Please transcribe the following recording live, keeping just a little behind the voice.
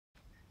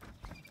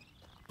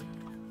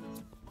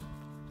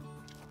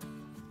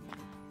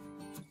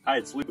Hi,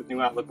 it's Luke with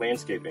New Outlook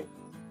Landscaping.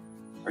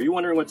 Are you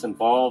wondering what's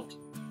involved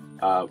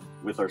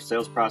with our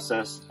sales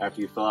process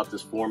after you fill out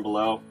this form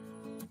below?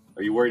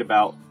 Are you worried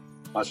about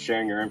us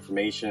sharing your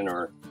information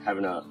or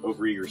having an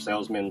overeager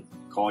salesman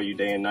call you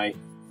day and night?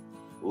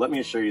 Well, let me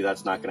assure you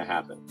that's not going to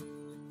happen.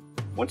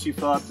 Once you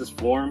fill out this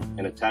form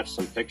and attach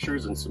some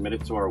pictures and submit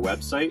it to our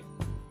website,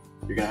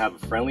 you're going to have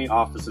a friendly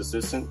office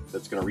assistant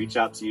that's going to reach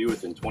out to you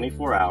within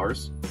 24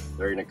 hours.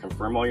 They're going to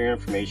confirm all your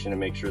information and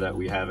make sure that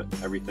we have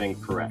everything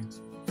correct.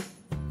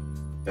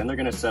 Then they're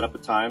going to set up a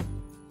time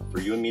for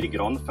you and me to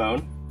get on the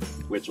phone,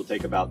 which will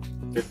take about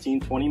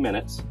 15-20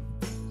 minutes,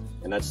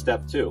 and that's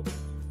step 2.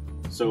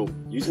 So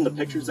using the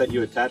pictures that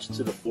you attach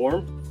to the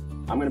form,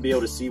 I'm going to be able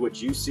to see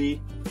what you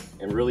see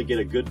and really get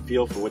a good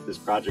feel for what this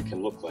project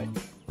can look like.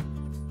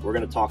 We're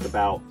going to talk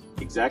about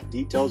exact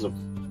details of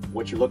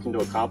what you're looking to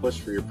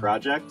accomplish for your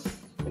project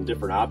and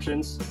different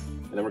options,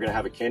 and then we're going to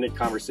have a candid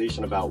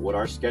conversation about what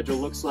our schedule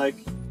looks like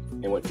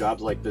and what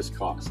jobs like this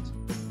cost.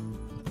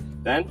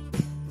 Then,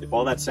 if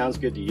all that sounds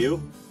good to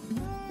you,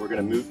 we're going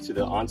to move to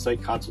the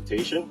on-site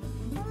consultation,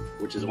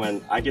 which is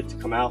when I get to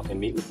come out and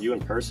meet with you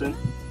in person.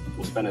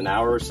 We'll spend an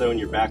hour or so in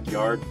your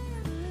backyard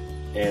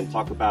and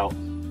talk about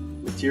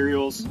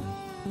materials,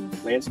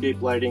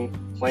 landscape lighting,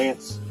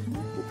 plants.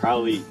 We'll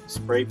probably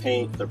spray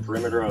paint the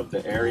perimeter of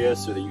the area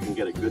so that you can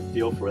get a good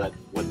feel for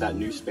what that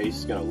new space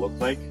is going to look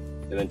like,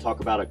 and then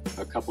talk about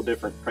a couple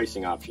different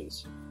pricing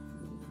options.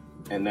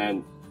 And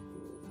then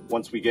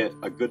once we get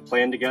a good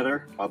plan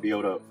together, I'll be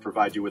able to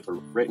provide you with a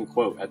written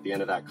quote at the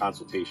end of that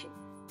consultation.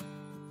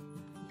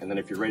 And then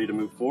if you're ready to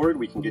move forward,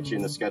 we can get you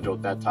in the schedule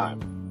at that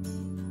time.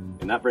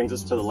 And that brings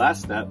us to the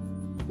last step,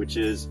 which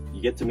is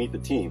you get to meet the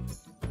team.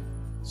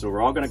 So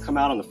we're all going to come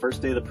out on the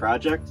first day of the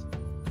project.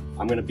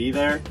 I'm going to be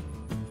there.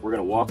 We're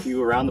going to walk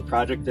you around the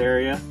project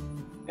area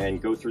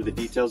and go through the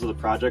details of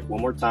the project one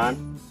more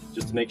time,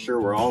 just to make sure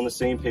we're all on the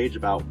same page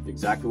about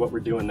exactly what we're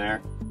doing there,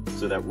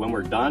 so that when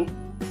we're done,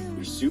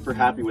 you're super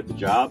happy with the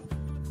job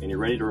and you're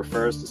ready to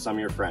refer us to some of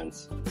your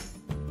friends.